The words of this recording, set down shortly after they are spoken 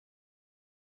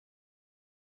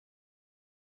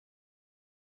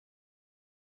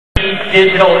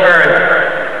digital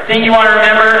Earth. Thing you want to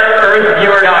remember,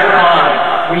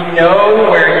 earthviewer.com. We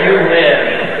know where you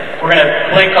live. We're going to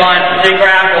click on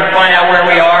siggraph, we'll find out where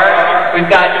we are. We've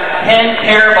got 10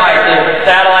 terabytes of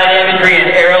satellite imagery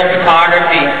and aerial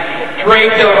photography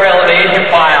draped over elevation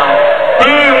files.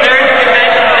 Boom!